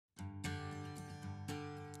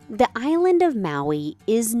The island of Maui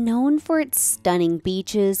is known for its stunning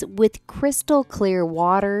beaches with crystal clear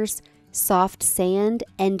waters, soft sand,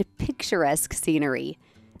 and picturesque scenery.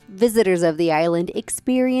 Visitors of the island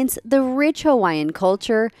experience the rich Hawaiian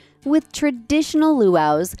culture with traditional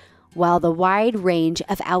luau's, while the wide range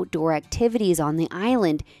of outdoor activities on the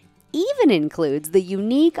island even includes the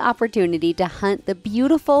unique opportunity to hunt the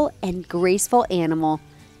beautiful and graceful animal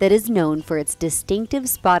that is known for its distinctive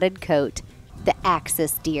spotted coat, the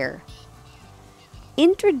axis deer.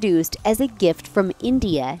 Introduced as a gift from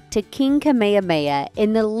India to King Kamehameha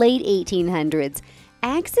in the late 1800s,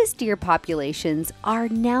 axis deer populations are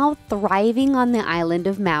now thriving on the island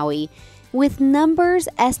of Maui, with numbers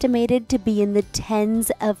estimated to be in the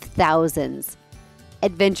tens of thousands.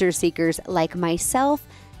 Adventure seekers like myself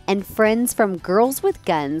and friends from Girls with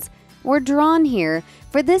Guns were drawn here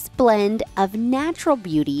for this blend of natural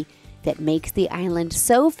beauty that makes the island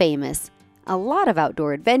so famous, a lot of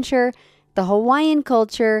outdoor adventure, the Hawaiian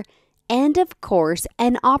culture, and of course,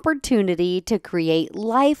 an opportunity to create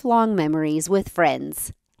lifelong memories with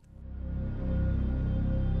friends.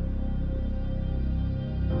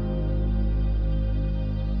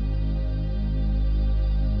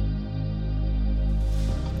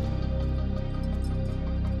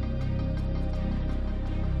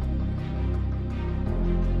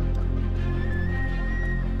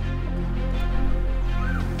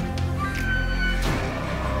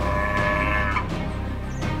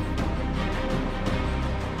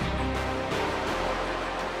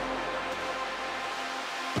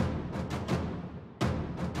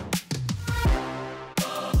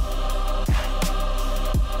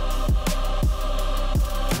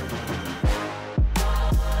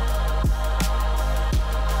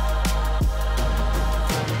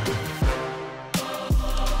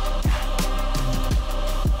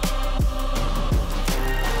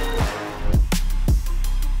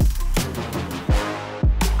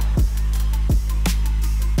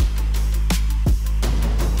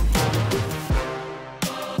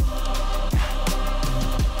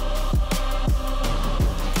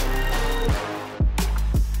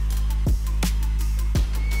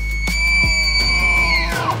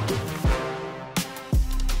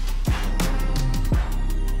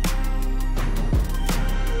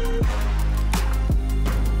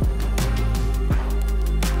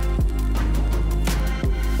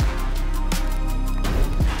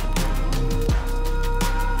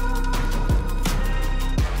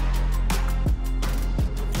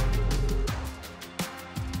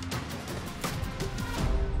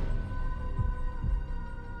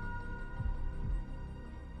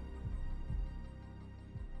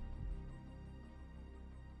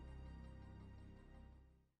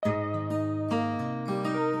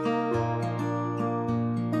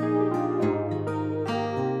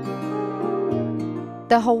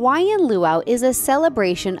 The Hawaiian luau is a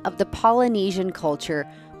celebration of the Polynesian culture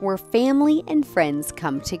where family and friends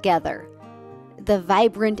come together. The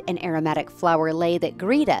vibrant and aromatic flower lei that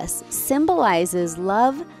greet us symbolizes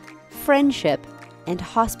love, friendship, and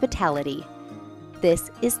hospitality.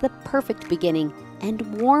 This is the perfect beginning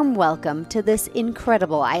and warm welcome to this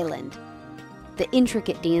incredible island. The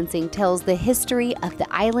intricate dancing tells the history of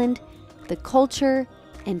the island, the culture,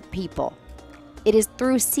 and people. It is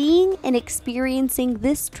through seeing and experiencing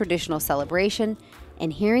this traditional celebration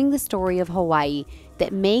and hearing the story of Hawaii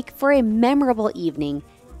that make for a memorable evening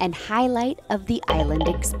and highlight of the island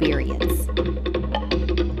experience.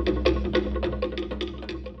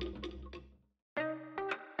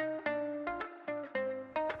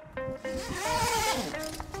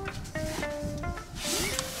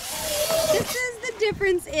 This is the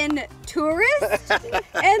difference in tourist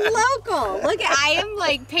and local. Look, I am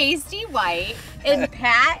like pasty white and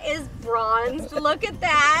Pat is bronzed. Look at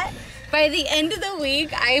that. By the end of the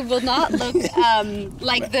week, I will not look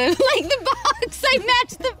like the box. I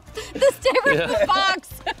matched the sticker of the box.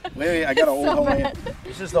 Wait, I got an old Hawaiian.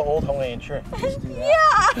 This is the old Hawaiian shirt. Yeah,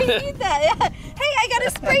 I need that. Hey, I got a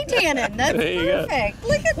spray tannin. That's perfect.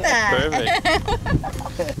 Look at that.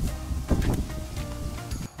 Perfect.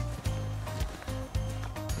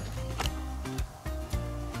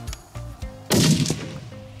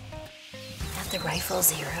 The rifle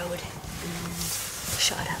zeroed and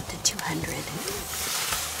shot out to 200.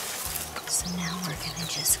 So now we're gonna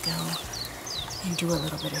just go and do a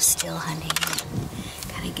little bit of still hunting and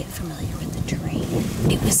kind of get familiar with the terrain.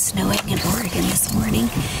 It was snowing in Oregon this morning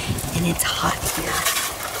and it's hot here.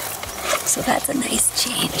 So that's a nice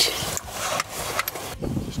change.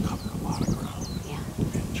 Just cover a lot of ground. Yeah.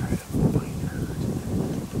 And try to find herds.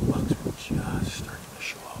 The bucks were just starting to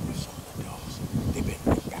show up with some of the does. They've been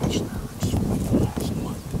bachelor herds for like the last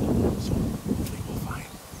month. So hopefully we'll find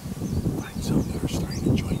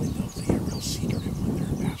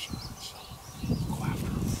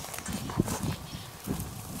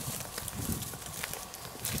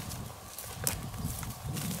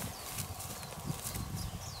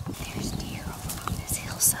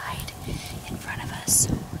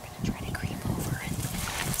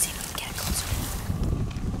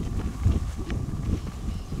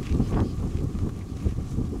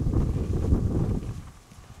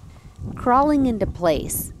Crawling into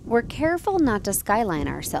place, we're careful not to skyline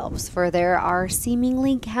ourselves, for there are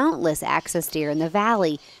seemingly countless axis deer in the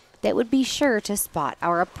valley that would be sure to spot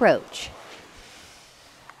our approach.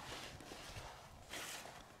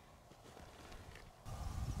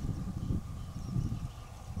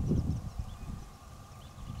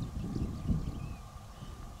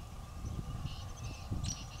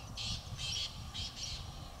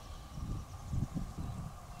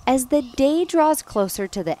 As the day draws closer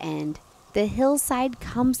to the end, the hillside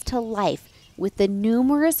comes to life with the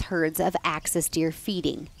numerous herds of axis deer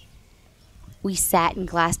feeding. We sat and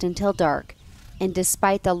glassed until dark, and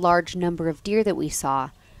despite the large number of deer that we saw,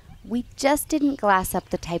 we just didn't glass up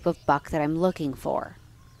the type of buck that I'm looking for.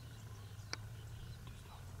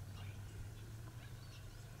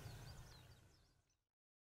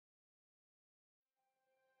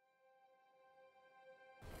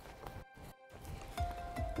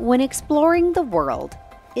 When exploring the world,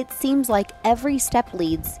 it seems like every step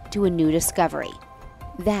leads to a new discovery.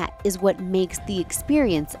 That is what makes the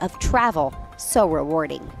experience of travel so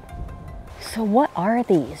rewarding. So what are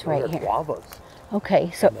these right Those are here? guavas.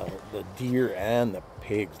 Okay, so The deer and the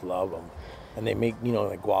pigs love them. And they make,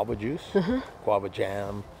 like guava juice, guava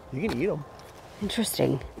jam. You can eat them.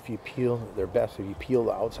 interesting. If you peel, they're best if you peel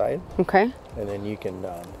the outside. Okay. And then you can,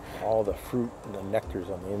 all the fruit and the nectar's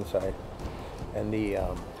on the inside. And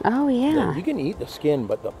Oh yeah. you can eat the skin,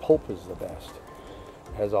 but the pulp is the best.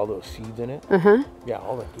 It has all those seeds in it. Yeah,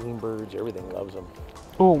 all the game birds, everything loves them.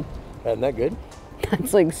 Oh, Isn't that good?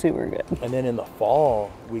 that's like super good. And then in the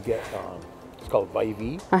fall, we get, it's called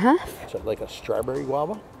Vivi. It's like a strawberry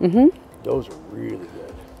guava. Those are really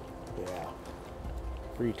good. Yeah.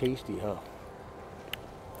 Pretty tasty, huh?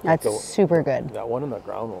 That's So- super good. That one on the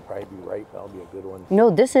ground will probably be ripe. That'll be a good one. No,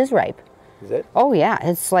 this is ripe. Is it? Oh yeah,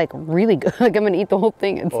 it's like really good. Like I'm gonna eat the whole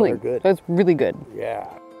thing. It's Oh, like they're good. That's really good. Yeah.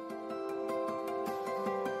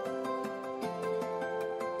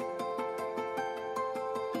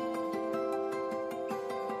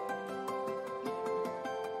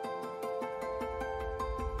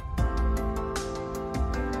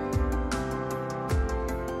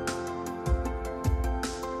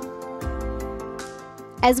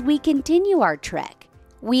 As we continue our trek,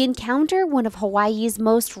 we encounter one of Hawaii's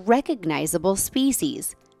most recognizable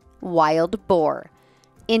species, wild boar.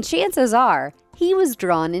 And chances are, he was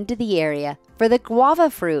drawn into the area for the guava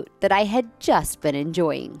fruit that I had just been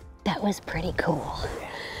enjoying. That was pretty cool.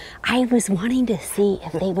 I was wanting to see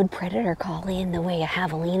if they would predator call in the way a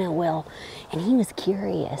javelina will, and he was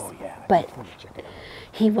curious. Oh, yeah. But Definitely check it out.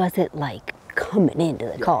 he wasn't like coming into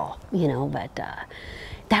the call, but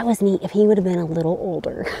that was neat if he would have been a little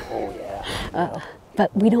older. Oh, yeah.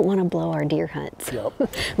 But we don't want to blow our deer hunts. Yep.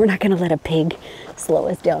 We're not going to let a pig slow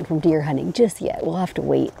us down from deer hunting just yet. We'll have to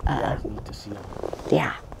wait. Yeah, it's neat to see them.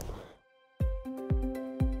 Yeah.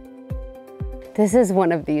 This is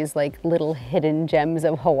one of these like little hidden gems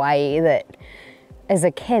of Hawaii that as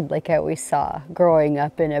a kid, like I always saw growing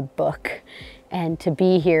up in a book, and to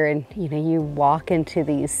be here and you walk into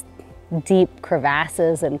these deep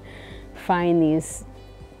crevasses and find these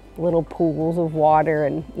little pools of water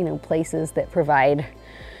and places that provide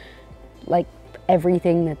like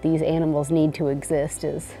everything that these animals need to exist.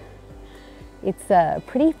 It's a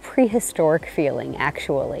pretty prehistoric feeling,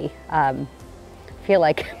 actually. I feel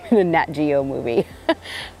like I'm in a Nat Geo movie.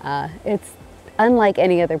 It's unlike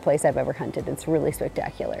any other place I've ever hunted. It's really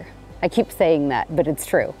spectacular. I keep saying that, but it's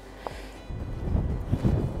true.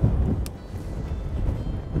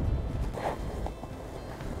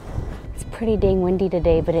 Pretty dang windy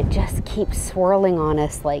today, but it just keeps swirling on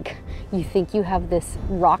us. Like you think you have this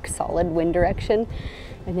rock solid wind direction,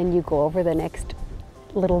 and then you go over the next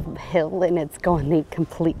little hill and it's going the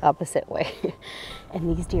complete opposite way.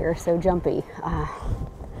 And these deer are so jumpy.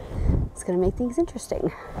 It's gonna make things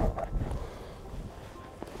interesting.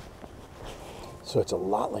 So it's a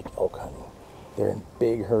lot like elk hunting. They're in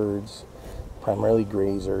big herds, primarily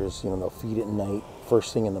grazers. They'll feed at night.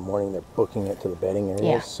 First thing in the morning, they're booking it to the bedding areas.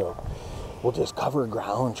 Yeah. So we'll just cover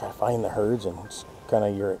ground, try to find the herds, and it's kind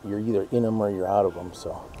of you're either in them or you're out of them.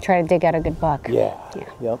 So Try to dig out a good buck. yeah.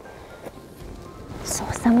 Yep. So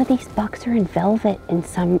some of these bucks are in velvet and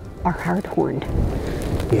some are hard-horned.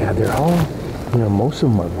 Yeah, they're all, most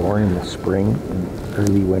of them are born in the spring and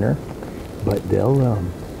early winter, but they'll,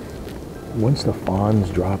 once the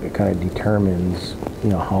fawns drop, it kind of determines,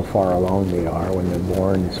 how far along they are when they're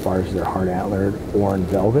born as far as their hard antlered or in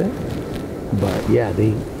velvet. But yeah,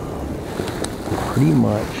 they pretty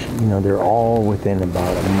much, they're all within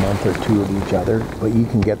about a month or two of each other, but you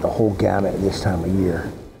can get the whole gamut this time of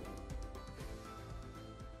year.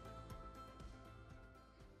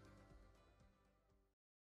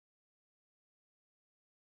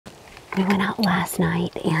 We went out last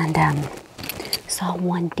night and saw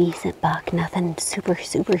one decent buck, nothing super,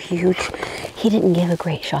 super huge. He didn't give a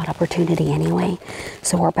great shot opportunity anyway.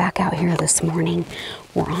 So we're back out here this morning.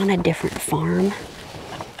 We're on a different farm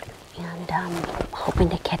and hoping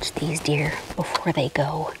to catch these deer before they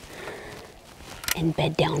go and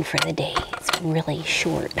bed down for the day. It's really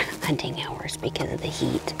short hunting hours because of the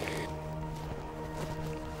heat.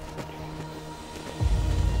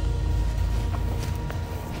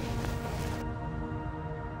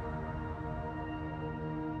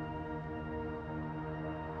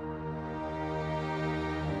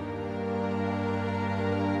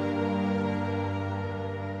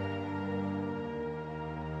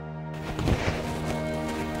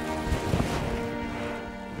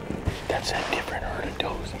 That's a different herd of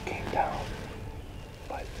does that came down.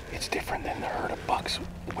 But it's different than the herd of bucks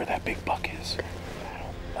where that big buck is.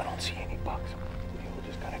 I don't see any bucks. We'll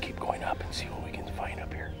just kind of keep going up and see what we can find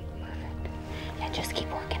up here. Perfect. Yeah, just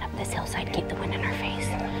keep working up this hillside, keep the wind in our face.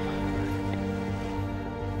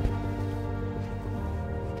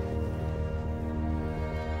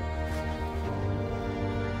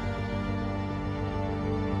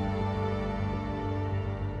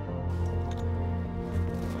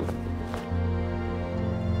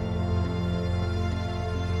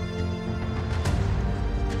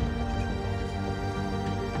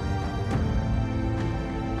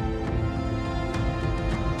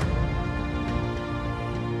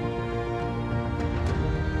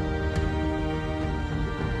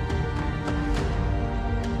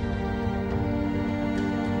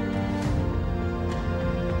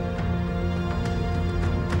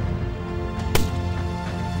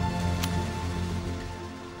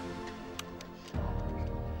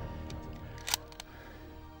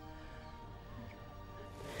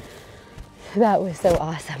 That was so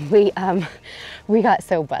awesome. We got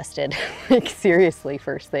so busted. Like seriously,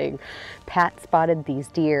 first thing. Pat spotted these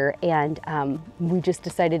deer and we just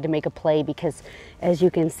decided to make a play because as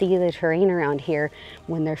you can see the terrain around here,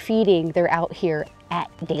 when they're feeding, they're out here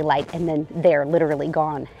at daylight and then they're literally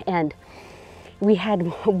gone. And we had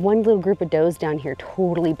one little group of does down here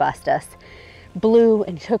totally bust us, blew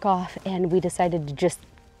and took off, and we decided to just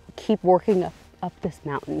keep working up this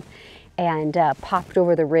mountain and popped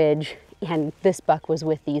over the ridge. And this buck was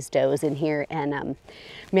with these does in here, and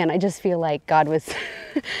man, I just feel like God was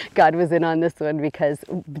God was in on this one because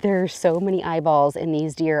there are so many eyeballs and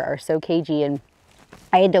these deer are so cagey, and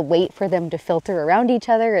I had to wait for them to filter around each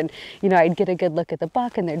other, and you know, I'd get a good look at the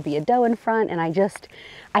buck and there'd be a doe in front, and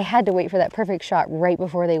I had to wait for that perfect shot right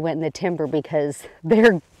before they went in the timber because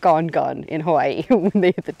they're gone in Hawaii when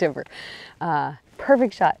they hit the timber.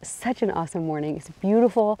 Perfect shot. Such an awesome morning. It's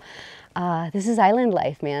beautiful. This is island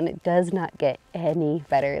life, man. It does not get any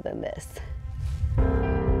better than this.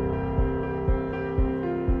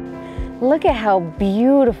 Look at how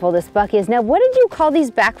beautiful this buck is. Now, what did you call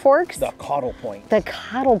these back forks? The caudal point. The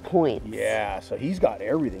caudal points. Yeah, so he's got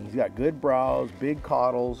everything. He's got good brows, big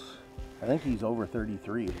caudals. I think he's over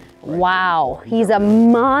 33. Right? Wow, he's a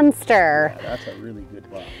monster. Yeah, that's a really good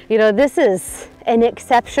buck. You know, this is an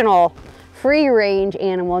exceptional free range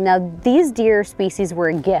animal. Now, these deer species were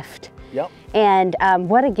a gift. Yep. And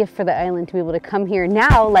what a gift for the island to be able to come here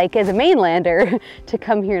now, like as a mainlander, to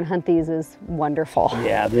come here and hunt these is wonderful.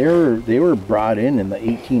 Yeah, they were brought in the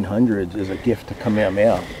 1800s as a gift to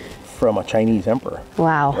Kamehameha from a Chinese emperor.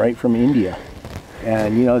 Wow. Right from India.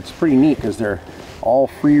 And you know, it's pretty neat because they're all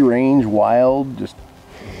free range, wild, just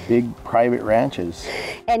big private ranches.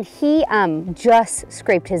 And he just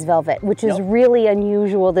scraped his velvet, which is really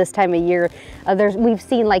unusual this time of year. We've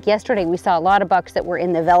seen, like yesterday, we saw a lot of bucks that were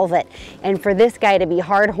in the velvet. And for this guy to be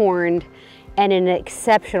hard-horned and an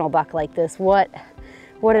exceptional buck like this, what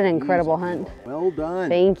an incredible hunt. Well done.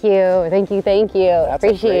 Thank you, thank you, thank you. That's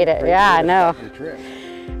appreciate it. Yeah, I know. Trip.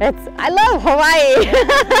 I love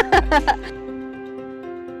Hawaii.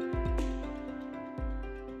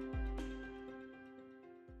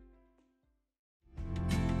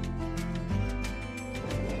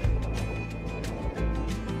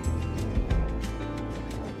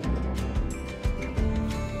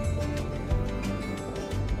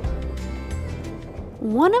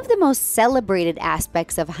 One of the most celebrated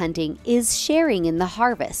aspects of hunting is sharing in the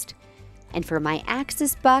harvest. And for my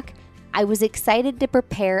Axis buck, I was excited to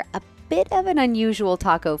prepare a bit of an unusual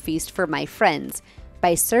taco feast for my friends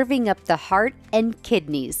by serving up the heart and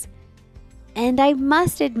kidneys. And I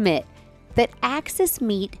must admit that Axis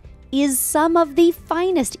meat is some of the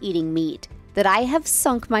finest eating meat that I have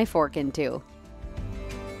sunk my fork into.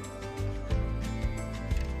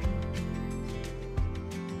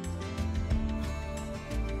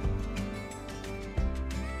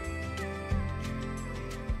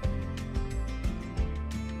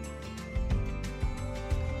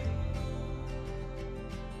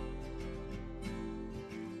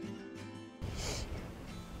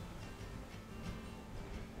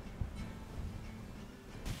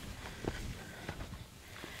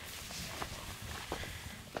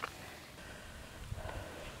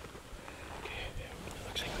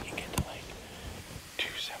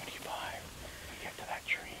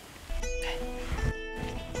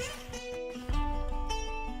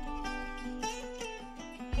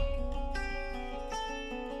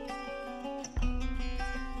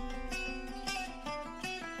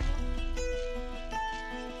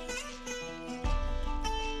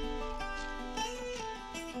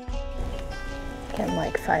 Getting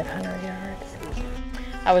like 500 yards.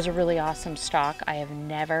 That was a really awesome stalk. I have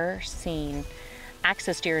never seen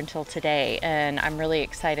axis deer until today, and I'm really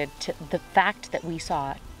excited to the fact that we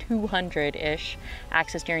saw 200-ish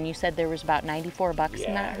axis deer, and you said there was about 94 bucks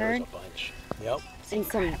in that herd? Yeah, there's a bunch. Yep. And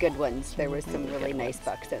some good ones. There was some really nice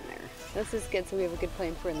bucks in there. This is good, so we have a good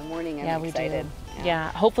plan for in the morning. I'm excited. We do.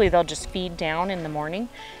 Yeah, hopefully they'll just feed down in the morning,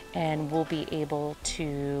 and we'll be able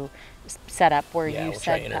to set up where you we'll said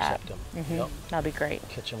try to intercept them. Yep. That'll be great.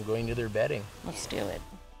 Catch them going to their bedding. Let's do it.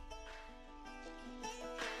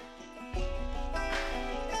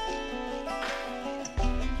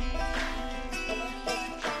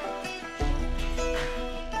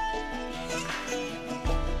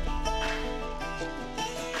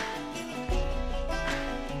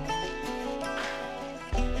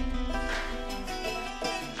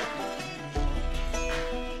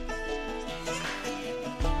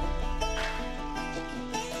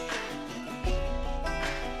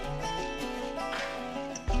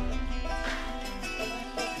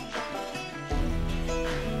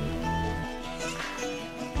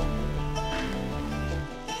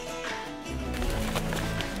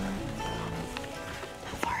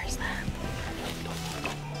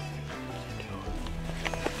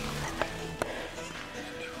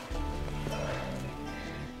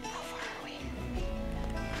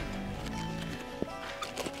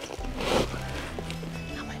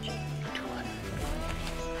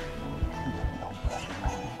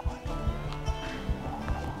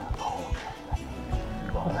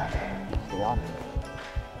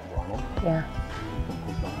 Yeah.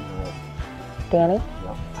 Danny?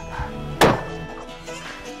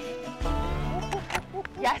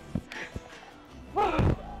 Yes!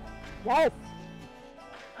 Yes!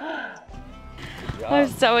 I'm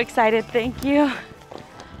so excited, thank you.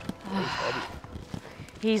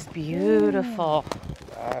 He's beautiful.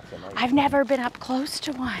 That's a nice I've never been up close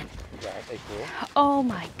to one. Aren't they cool? Oh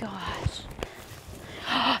my gosh.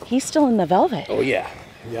 He's still in the velvet. Oh yeah.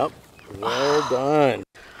 Yep. Well done.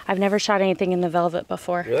 I've never shot anything in the velvet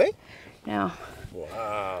before. Really? No.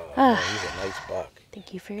 Wow. Oh, he's a nice buck.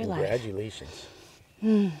 Thank you for your life. Congratulations.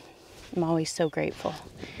 I'm always so grateful.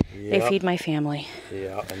 Yep. They feed my family.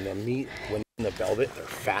 Yeah, and the meat, when in the velvet, they're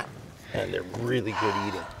fat and they're really good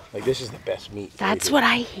eating. Like, this is the best meat. That's what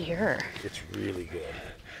I hear. It's really good.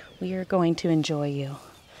 We are going to enjoy you.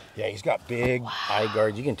 Yeah, he's got big eye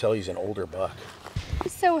guards. You can tell he's an older buck. I'm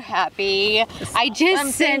so happy. I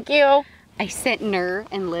just sent you. I sent Nur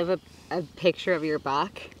and Liv a picture of your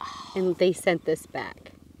buck, and they sent this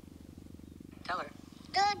back. Tell her.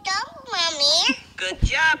 Good job, Mommy. Good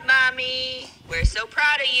job, Mommy. We're so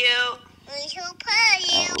proud of you. We're so proud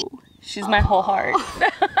of you. She's my whole heart.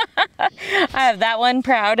 I have that one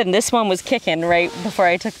proud, and this one was kicking right before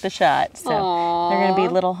I took the shot. So they're going to be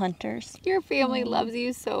little hunters. Your family loves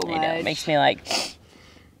you so much. I know, it makes me like...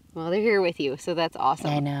 Well, they're here with you, so that's awesome.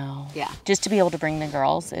 I know. Yeah. Just to be able to bring the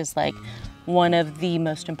girls is like one of the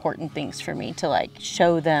most important things for me, to like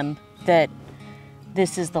show them that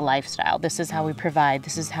this is the lifestyle. This is how we provide.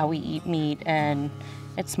 This is how we eat meat. And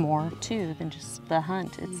it's more too than just the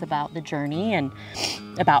hunt. It's about the journey and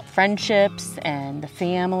about friendships and the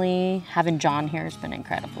family. Having John here has been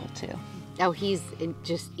incredible too. Oh, he's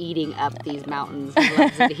just eating up these mountains. He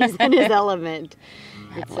loves it. He's in his element.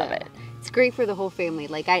 I love it. It's great for the whole family.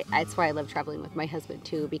 Like that's why I love traveling with my husband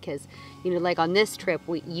too, because like on this trip,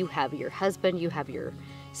 you have your husband, you have your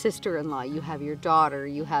sister-in-law, you have your daughter,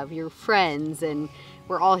 you have your friends, and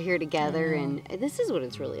we're all here together. And this is what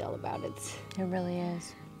it's really all about. It really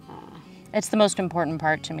is. It's the most important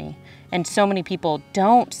part to me, and so many people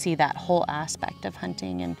don't see that whole aspect of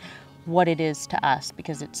hunting and what it is to us,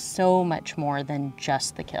 because it's so much more than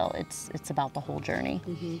just the kill. It's about the whole journey.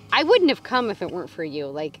 I wouldn't have come if it weren't for you.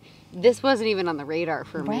 Like, this wasn't even on the radar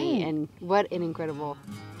for me, Right. and what an incredible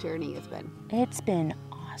journey it's been. It's been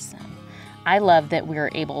awesome. I love that we were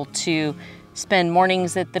able to spend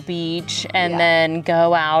mornings at the beach and then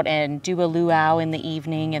go out and do a luau in the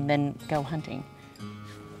evening and then go hunting.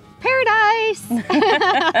 Paradise!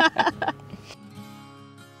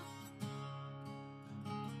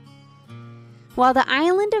 While the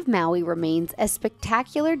island of Maui remains a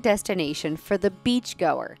spectacular destination for the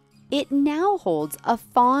beachgoer, it now holds a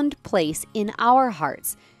fond place in our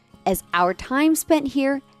hearts, as our time spent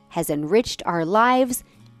here has enriched our lives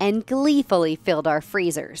and gleefully filled our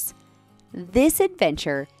freezers. This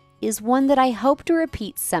adventure is one that I hope to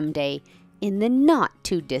repeat someday in the not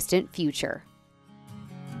too distant future.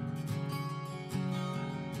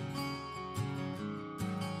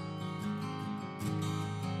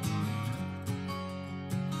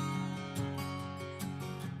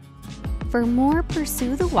 For more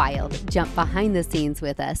Pursue the Wild, jump behind the scenes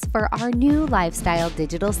with us for our new lifestyle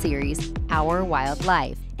digital series, Our Wild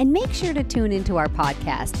Life. And make sure to tune into our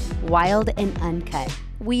podcast, Wild and Uncut.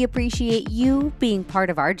 We appreciate you being part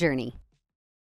of our journey.